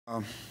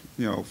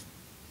You know,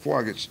 before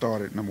I get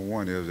started, number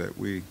one is that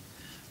we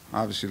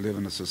obviously live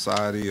in a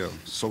society of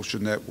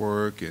social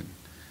network, and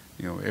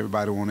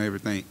everybody want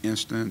everything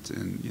instant,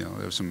 and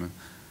there's some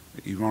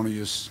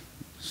erroneous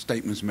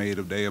statements made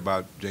today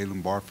about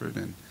Jalen Barford,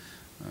 and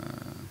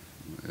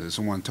as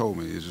someone told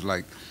me, it's just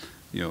like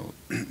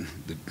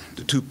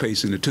the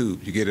toothpaste in the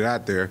tube. You get it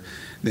out there,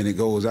 then it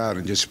goes out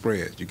and just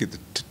spreads. You get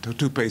the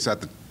toothpaste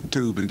out the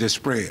tube and it just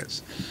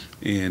spreads,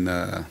 and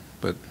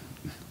but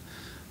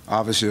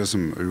obviously, there's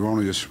some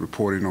erroneous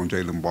reporting on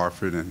Jalen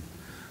Barford, and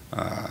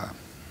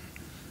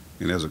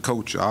as a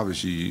coach,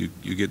 obviously,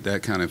 you get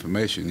that kind of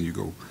information,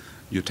 and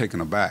you're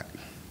taken aback.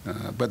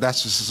 But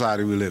that's the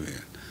society we live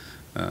in.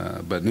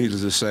 But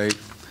needless to say,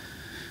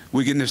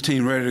 we're getting this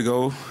team ready to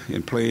go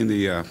and play in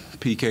the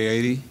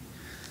PK80.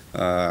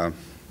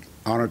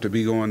 Honored to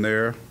be going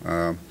there.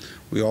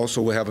 We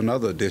also will have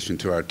another addition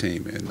to our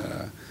team,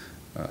 and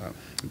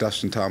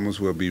Dustin Thomas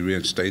will be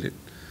reinstated.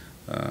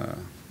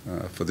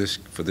 For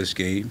this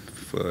game,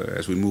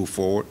 as we move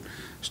forward,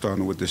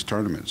 starting with this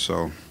tournament.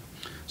 So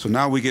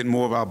now we're getting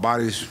more of our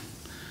bodies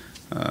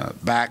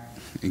back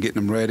and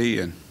getting them ready,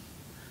 and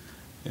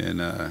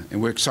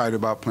we're excited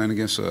about playing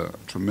against a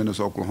tremendous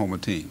Oklahoma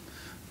team.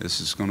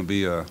 This is going to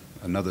be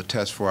another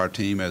test for our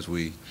team as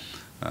we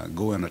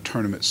go in a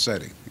tournament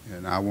setting,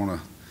 and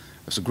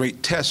it's a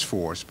great test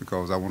for us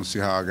because I want to see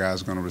how our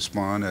guys are going to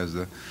respond as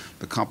the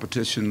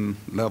competition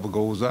level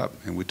goes up.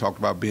 And we talked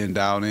about being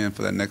dialed in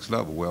for that next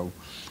level. Well,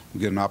 we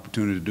get an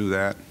opportunity to do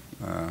that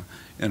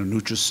in a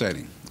neutral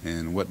setting.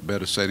 And what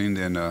better setting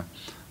than a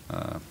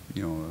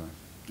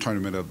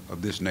tournament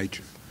of this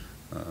nature?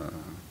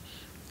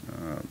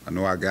 I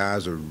know our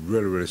guys are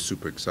really, really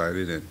super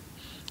excited,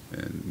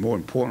 and more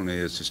importantly,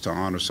 it's just to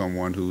honor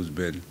someone who's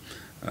been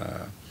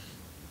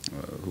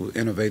who's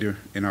innovator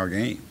in our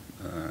game.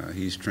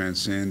 He's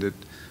transcended,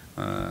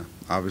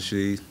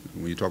 obviously,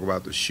 when you talk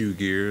about the shoe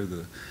gear,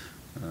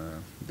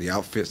 the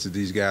outfits that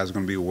these guys are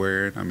going to be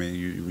wearing. I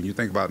mean, when you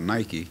think about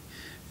Nike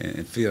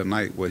and Phil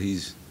Knight,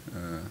 the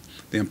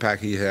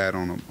impact he had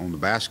on the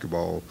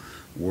basketball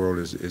world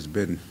has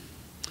been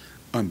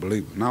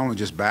unbelievable. Not only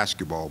just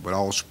basketball, but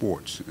all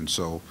sports. And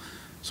so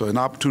an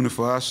opportunity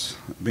for us,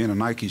 being a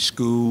Nike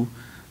school,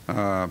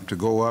 to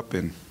go up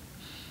and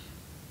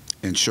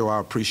show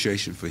our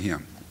appreciation for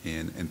him.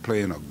 And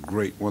play in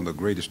one of the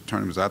greatest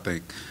tournaments I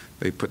think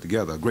they put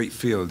together. A great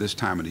field this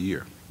time of the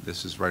year.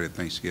 This is right at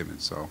Thanksgiving.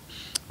 So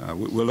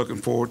we're looking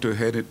forward to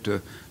headed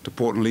to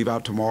Portland, leave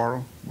out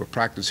tomorrow. We'll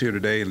practice here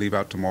today and leave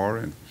out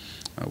tomorrow, and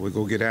we'll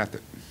go get at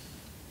it.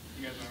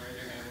 You guys want to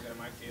raise your hand? We'll get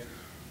a mic to you.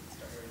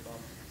 Start with Bob.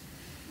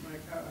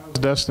 Mike, how's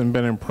Dustin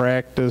been in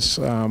practice?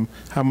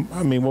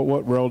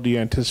 What role do you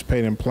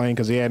anticipate him playing?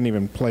 Because he hadn't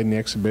even played in the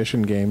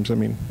exhibition games.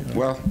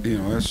 Well,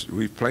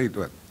 we've played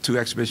 2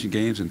 exhibition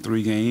games and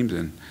 3 games,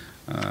 and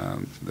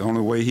the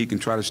only way he can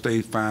try to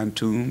stay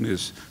fine-tuned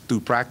is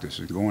through practice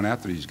and going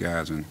after these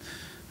guys. And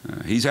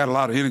he's had a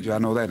lot of energy, I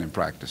know that, in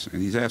practice,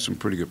 and he's had some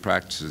pretty good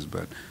practices.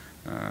 But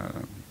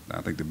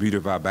I think the beauty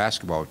of our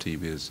basketball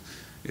team is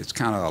it's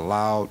kind of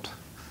allowed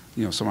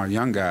some of our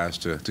young guys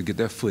to get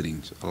their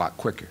footings a lot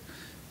quicker.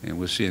 And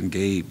we're seeing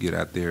Gabe get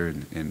out there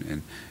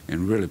and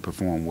really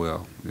perform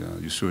well.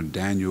 You're seeing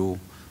Daniel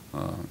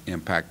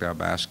impact our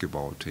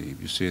basketball team.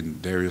 You're seeing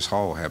Darius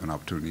Hall have an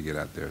opportunity to get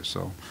out there.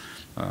 So,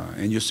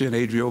 and you're seeing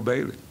Adriel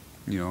Bailey.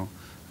 You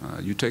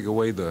take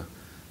away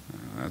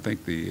I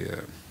think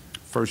the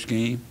first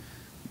game.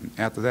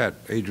 After that,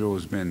 Adriel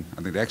has been,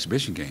 I think the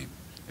exhibition game,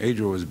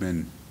 Adriel has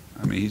been,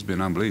 he's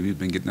been unbelievable. He's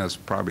been getting us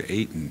probably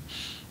 8 and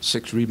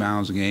 6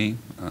 rebounds a game,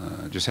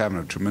 just having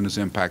a tremendous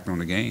impact on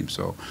the game.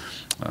 So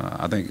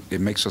I think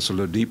it makes us a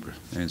little deeper.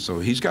 And so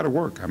he's got to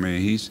work.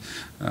 He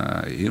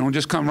don't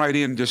just come right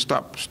in and just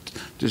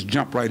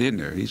jump right in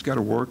there. He's got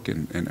to work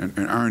and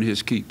earn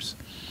his keeps.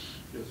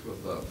 Just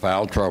with the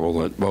foul trouble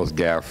that both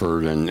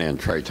Gafford and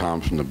Trey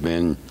Thompson have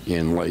been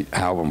in late,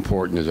 how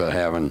important is it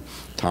having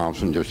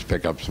Thompson just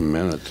pick up some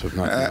minutes?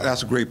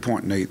 That's a great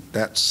point, Nate.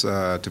 That's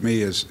to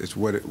me is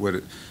what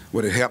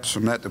it helps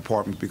from that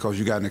department, because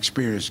you got an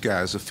experienced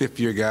guy. It's a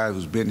 5th-year guy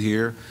who's been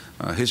here.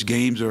 His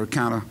games are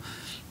kind of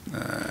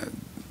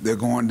they're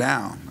going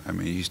down.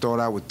 He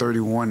started out with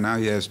 31. Now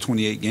he has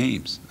 28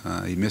 games.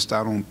 He missed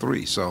out on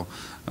 3. So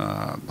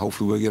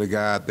hopefully we'll get a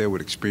guy out there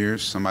with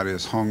experience, somebody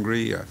that's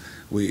hungry.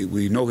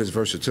 We know his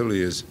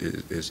versatility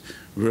is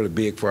really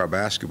big for our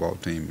basketball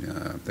team.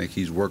 I think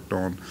he's worked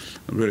on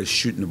really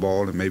shooting the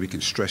ball and maybe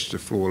can stretch the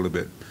floor a little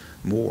bit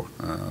more.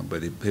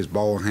 But his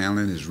ball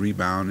handling, his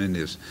rebounding,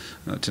 his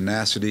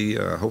tenacity,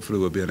 hopefully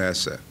will be an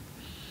asset.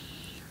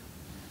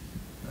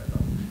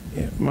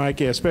 Yeah,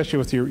 Mike, especially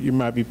with you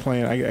might be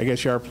playing, I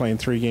guess you are playing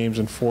 3 games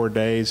in 4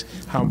 days.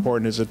 How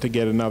important is it to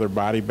get another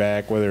body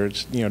back, whether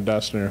it's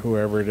Dustin or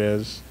whoever it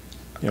is?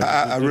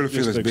 I really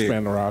feel it's big.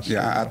 Expand the roster.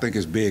 Yeah, I think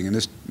it's big, and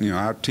this,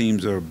 our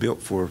teams are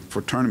built for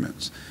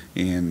tournaments,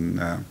 and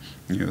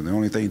the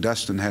only thing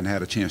Dustin hadn't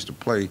had a chance to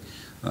play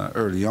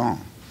early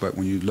on. But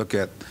when you look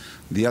at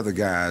the other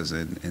guys,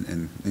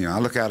 and I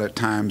look out at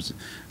times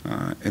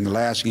in the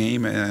last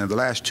game and the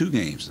last 2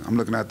 games, I'm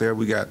looking out there.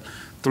 We got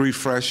 3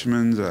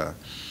 freshmen, a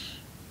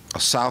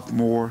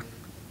sophomore,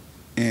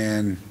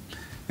 and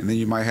then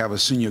you might have a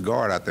senior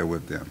guard out there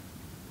with them.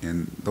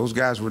 And those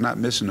guys were not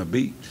missing a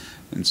beat.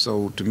 And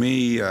so to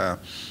me,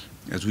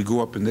 as we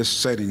go up in this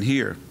setting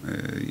here,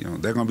 you know,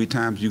 there are going to be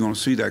times you're going to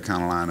see that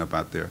kind of lineup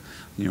out there.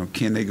 You know,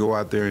 can they go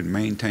out there and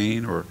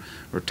maintain or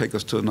take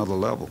us to another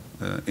level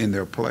in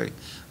their play?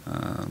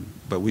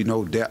 But we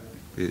know depth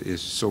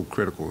is so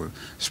critical,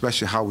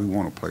 especially how we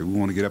want to play. We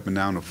want to get up and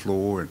down the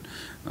floor, and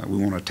we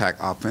want to attack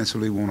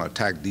offensively. We want to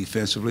attack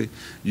defensively.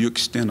 You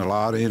extend a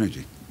lot of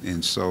energy.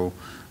 And so,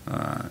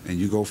 and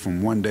you go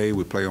from one day,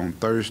 we play on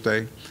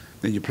Thursday,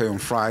 then you play on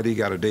Friday,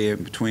 got a day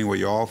in between where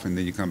you're off, and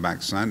then you come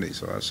back Sunday.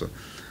 So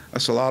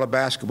that's a lot of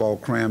basketball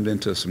crammed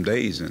into some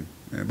days.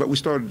 But we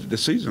started the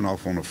season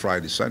off on a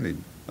Friday, Sunday.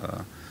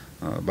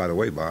 By the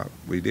way, Bob,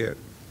 we did.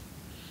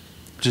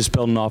 Just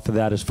building off of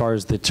that, as far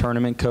as the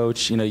tournament,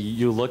 Coach, you know,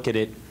 you look at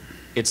it,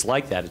 it's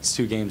like that. It's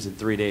 2 games in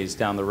 3 days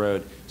down the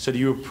road. So do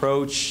you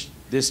approach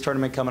this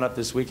tournament coming up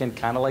this weekend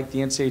kind of like the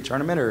NCAA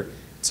tournament, or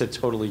it's a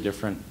totally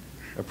different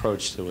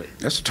approach to it?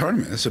 That's a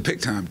tournament. It's a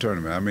big-time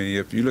tournament. I mean,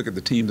 if you look at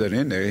the teams that are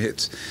in there,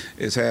 it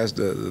has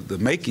the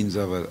makings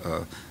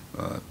of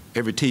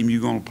every team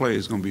you're going to play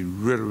is going to be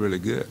really, really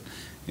good.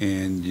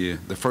 And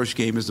the first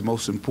game is the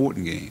most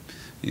important game.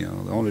 You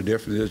know, the only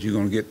difference is you're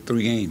going to get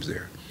 3 games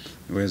there,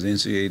 whereas the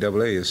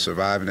NCAA is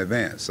survive and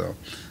advance. So,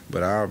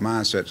 but our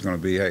mindset is going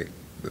to be, hey,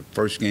 the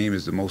first game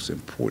is the most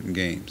important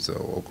game. So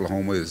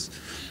Oklahoma is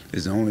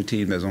the only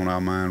team that's on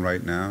our mind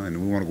right now, and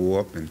we want to go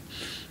up and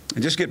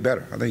just get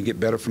better. I think get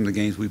better from the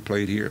games we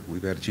played here.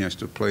 We've had a chance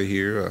to play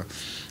here.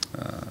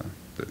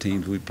 The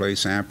teams we played,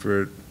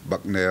 Sanford,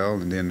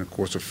 Bucknell, and then, of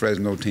course, a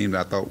Fresno team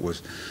that I thought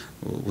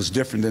was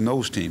different than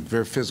those teams,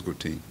 very physical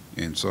team.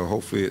 And so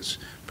hopefully it's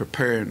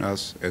preparing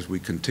us as we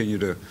continue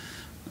to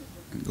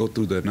go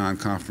through the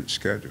non-conference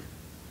schedule.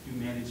 Do you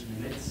manage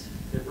minutes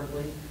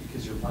differently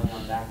because you're playing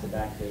on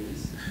back-to-back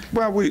days?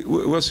 Well,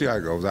 we'll see how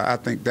it goes. I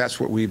think that's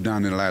what we've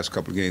done in the last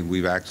couple of games.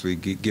 We've actually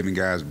given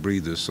guys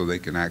breathers so they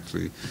can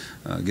actually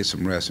get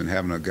some rest. And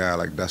having a guy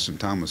like Dustin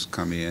Thomas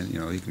come in, you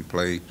know, he can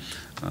play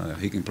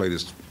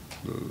this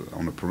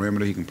on the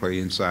perimeter. He can play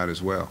inside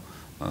as well.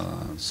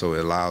 So it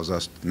allows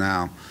us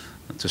now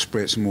to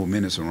spread some more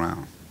minutes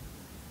around.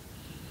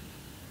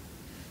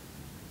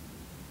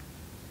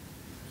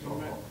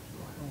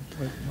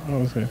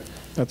 Oh, okay.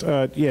 That's,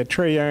 yeah,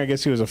 Trae Young, I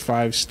guess he was a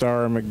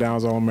 5-star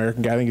McDonald's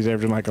All-American guy. I think he's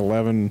averaging like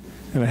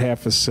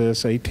 11.5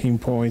 assists, 18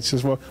 points.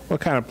 What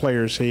kind of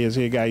player is he? Is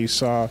he a guy you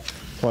saw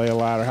play a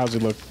lot, or how's he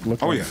look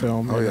on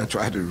film? Oh, yeah, I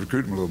tried to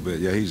recruit him a little bit.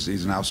 Yeah,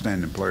 he's an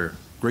outstanding player.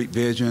 Great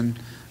vision,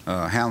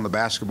 handling the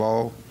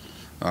basketball.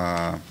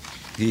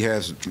 He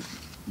has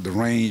the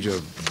range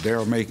of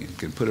Daryl Macon,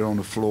 can put it on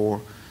the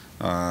floor.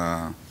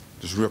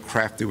 Just real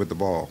crafty with the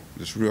ball,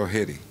 just real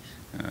heady.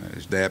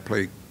 His dad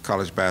played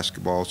college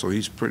basketball, so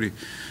he's pretty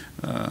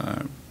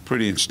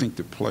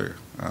instinctive player,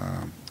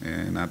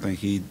 and I think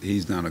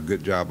he's done a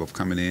good job of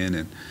coming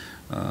in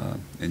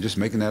and just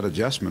making that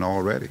adjustment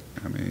already.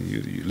 I mean,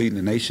 you're leading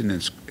the nation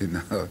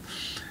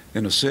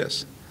in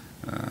assists,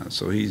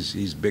 so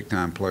he's a big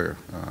time player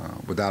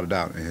without a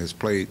doubt, and has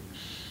played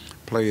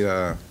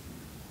a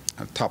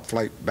top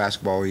flight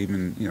basketball,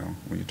 even, you know,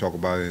 when you talk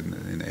about it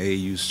in the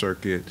AAU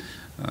circuit.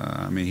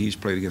 I mean, he's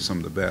played against some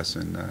of the best,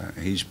 and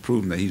he's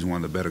proven that he's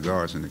one of the better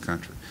guards in the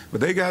country.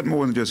 But they got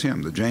more than just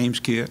him. The James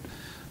kid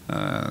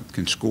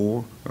can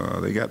score.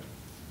 They got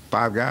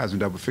 5 guys in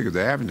double figures.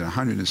 They're averaging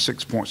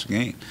 106 points a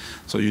game.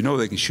 So you know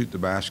they can shoot the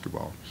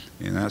basketball.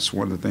 And that's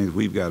one of the things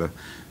we've got to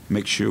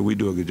make sure we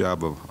do a good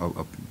job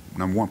of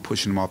number one,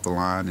 pushing them off the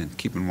line and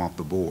keeping them off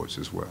the boards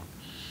as well.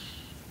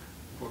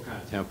 What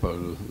kind of tempo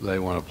do they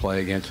want to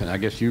play against? And I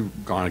guess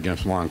you've gone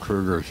against Lon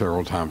Kruger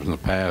several times in the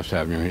past,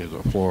 haven't you? He's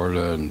at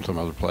Florida and some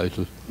other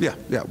places. Yeah,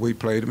 we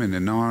played them, and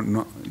then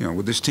you know,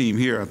 with this team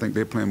here, I think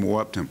they're playing more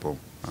up tempo.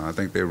 I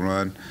think they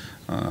run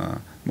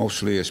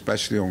mostly,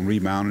 especially on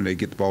rebounding. They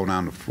get the ball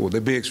down the floor.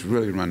 Their bigs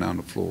really run down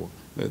the floor.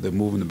 They're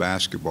moving the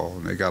basketball,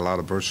 and they got a lot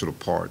of versatile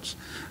parts.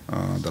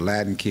 The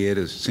Latin kid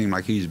has seemed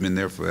like he's been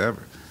there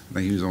forever. I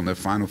think he was on their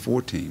Final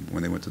Four team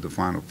when they went to the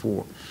Final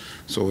Four.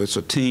 So it's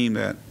a team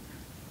that,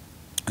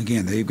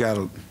 again, they've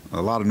got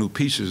a lot of new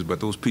pieces, but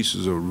those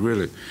pieces are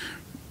really,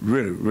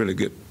 really, really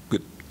good.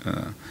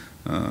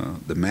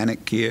 The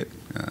Manic kid,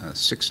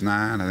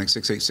 6'9", I think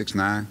 6'8",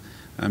 6'9",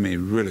 I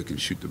mean, really can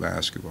shoot the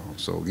basketball.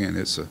 So again,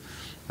 it's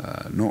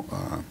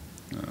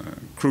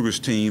Kruger's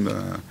team.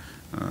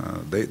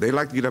 They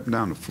like to get up and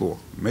down the floor.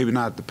 Maybe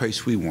not at the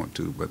pace we want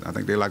to, but I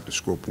think they like to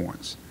score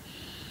points.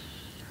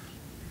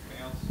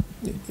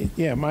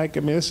 Yeah, Mike, I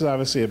mean, this is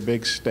obviously a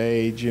big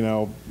stage, you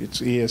know,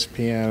 it's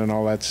ESPN and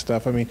all that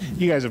stuff. I mean,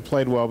 you guys have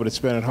played well, but it's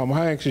been at home.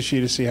 How anxious are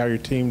you to see how your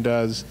team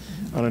does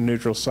on a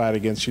neutral side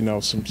against, you know,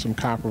 some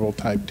comparable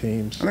type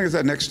teams? I think it's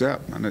that next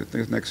step. I think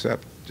it's the next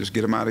step. Just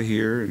get them out of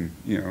here, and,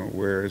 you know,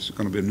 where it's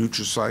going to be a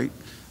neutral site,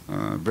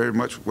 very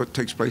much what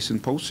takes place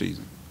in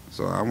postseason.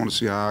 So I want to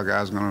see how our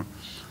guys are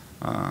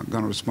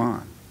going to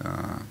respond.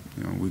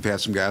 You know, we've had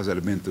some guys that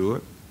have been through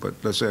it, but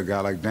let's say a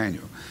guy like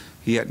Daniel,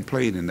 he hadn't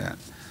played in that.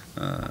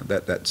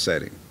 that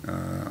setting.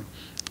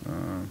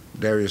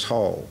 Darius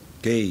Hall,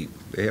 Gabe,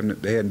 they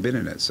hadn't been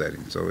in that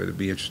setting, so it'd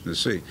be interesting to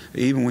see.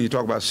 Even when you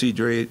talk about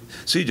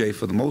CJ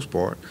for the most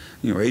part,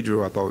 you know,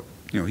 Adriel, I thought,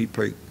 you know, he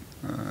played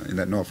in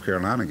that North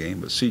Carolina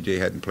game, but CJ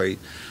hadn't played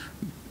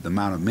the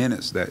amount of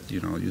minutes that, you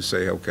know, you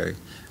say, okay,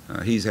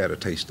 he's had a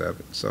taste of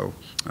it. So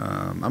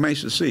I'm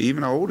anxious to see,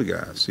 even our older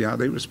guys, see how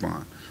they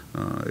respond.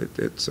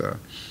 It's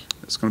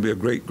going to be a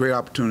great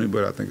opportunity,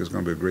 but I think it's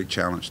going to be a great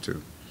challenge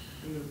too.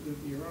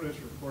 You wrote this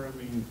report. I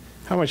mean,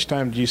 how much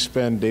time did you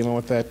spend dealing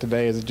with that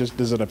today? Is it just,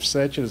 does it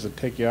upset you? Does it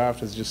take you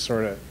off? Does it just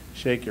sort of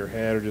shake your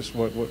head, or just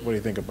what do you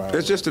think about it?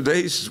 It's just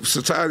today's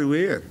society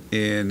we're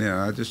in, and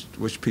I just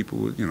wish people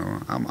would, you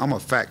know, I'm a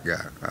fact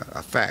guy,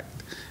 a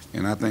fact,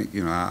 and I think,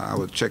 you know, I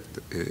would check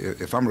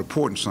if I'm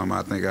reporting something.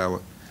 I think I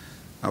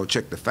would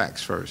check the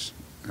facts first,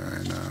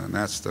 and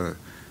that's the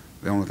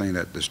only thing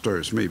that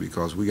disturbs me,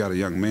 because we got a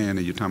young man,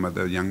 and you're talking about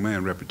that young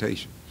man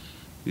reputation.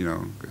 You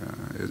know,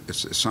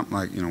 it's something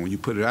like, you know, when you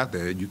put it out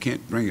there, you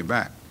can't bring it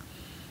back.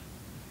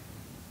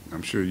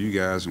 I'm sure you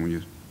guys,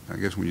 I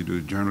guess when you do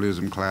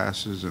journalism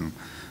classes, and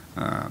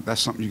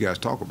that's something you guys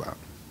talk about.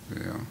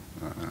 You know,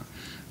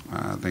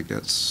 I think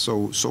that's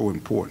so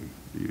important.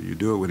 You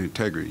do it with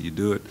integrity. You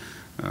do it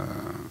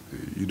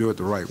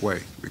the right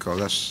way,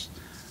 because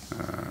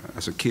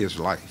that's a kid's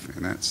life,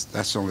 and that's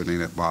the only thing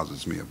that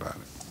bothers me about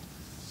it.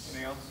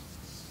 Anything else?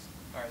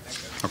 All right,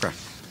 thanks, guys. Okay.